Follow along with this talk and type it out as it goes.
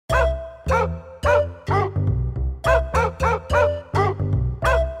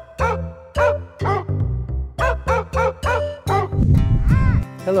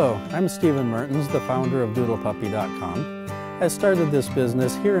Hello, I'm Stephen Mertens, the founder of DoodlePuppy.com. I started this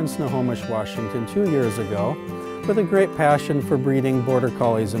business here in Snohomish, Washington 2 years ago with a great passion for breeding Border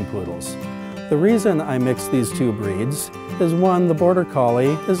Collies and Poodles. The reason I mix these two breeds is one, the Border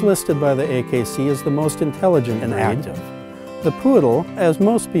Collie is listed by the AKC as the most intelligent and active. The Poodle, as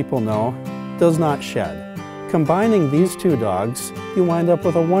most people know, does not shed. Combining these two dogs, you wind up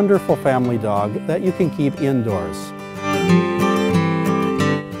with a wonderful family dog that you can keep indoors.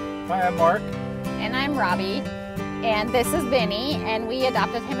 Hi, I'm Mark. And I'm Robbie. And this is Vinny, and we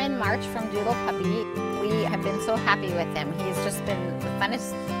adopted him in March from Doodle Puppy. We have been so happy with him. He's just been the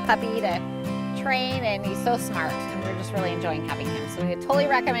funnest puppy to train, and he's so smart, and we're just really enjoying having him. So we would totally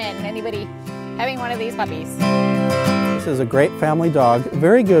recommend anybody having one of these puppies. This is a great family dog,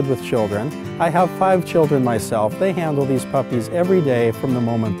 very good with children. I have 5 children myself. They handle these puppies every day from the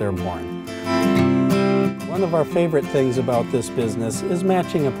moment they're born. One of our favorite things about this business is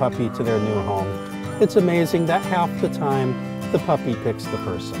matching a puppy to their new home. It's amazing that half the time the puppy picks the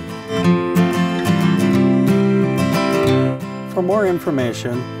person. For more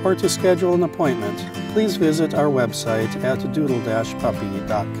information or to schedule an appointment, please visit our website at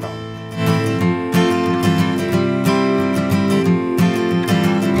doodle-puppy.com.